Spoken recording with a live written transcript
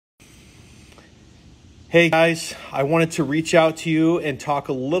Hey guys, I wanted to reach out to you and talk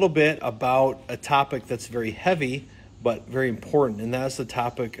a little bit about a topic that's very heavy but very important, and that's the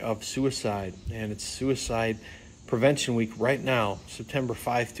topic of suicide. And it's Suicide Prevention Week right now, September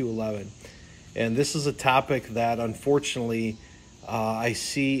 5 to 11. And this is a topic that unfortunately I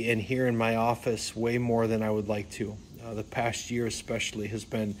see and hear in my office way more than I would like to. The past year especially has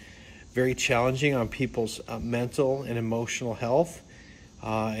been very challenging on people's mental and emotional health.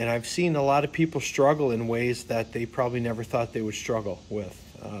 And I've seen a lot of people struggle in ways that they probably never thought they would struggle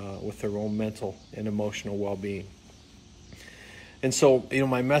with their own mental and emotional well-being. And so,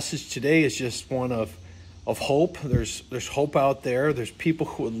 my message today is just one of hope. There's hope out there. There's people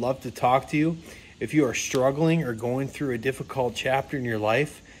who would love to talk to you. If you are struggling or going through a difficult chapter in your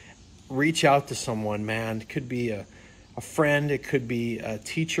life, reach out to someone, man. It could be a friend. It could be a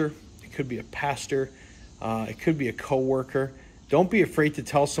teacher. It could be a pastor. It could be a coworker. Don't be afraid to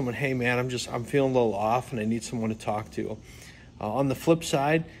tell someone, hey man, I'm feeling a little off and I need someone to talk to. On the flip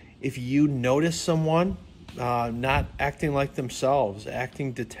side, if you notice someone not acting like themselves,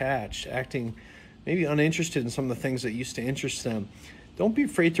 acting detached, acting maybe uninterested in some of the things that used to interest them, don't be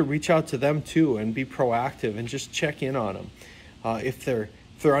afraid to reach out to them too and be proactive and just check in on them. If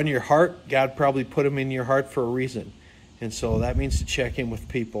they're on your heart, God probably put them in your heart for a reason. And so that means to check in with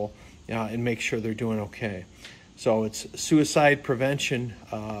people and make sure they're doing okay. So it's suicide prevention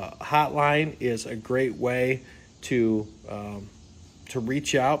hotline is a great way to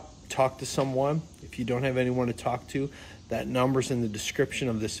reach out, talk to someone. If you don't have anyone to talk to, that number's in the description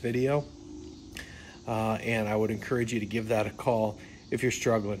of this video. And I would encourage you to give that a call if you're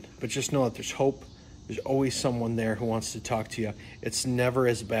struggling. But just know that there's hope. There's always someone there who wants to talk to you. It's never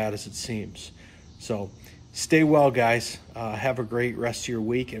as bad as it seems. So stay well, guys. Have a great rest of your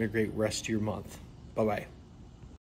week and a great rest of your month. Bye-bye.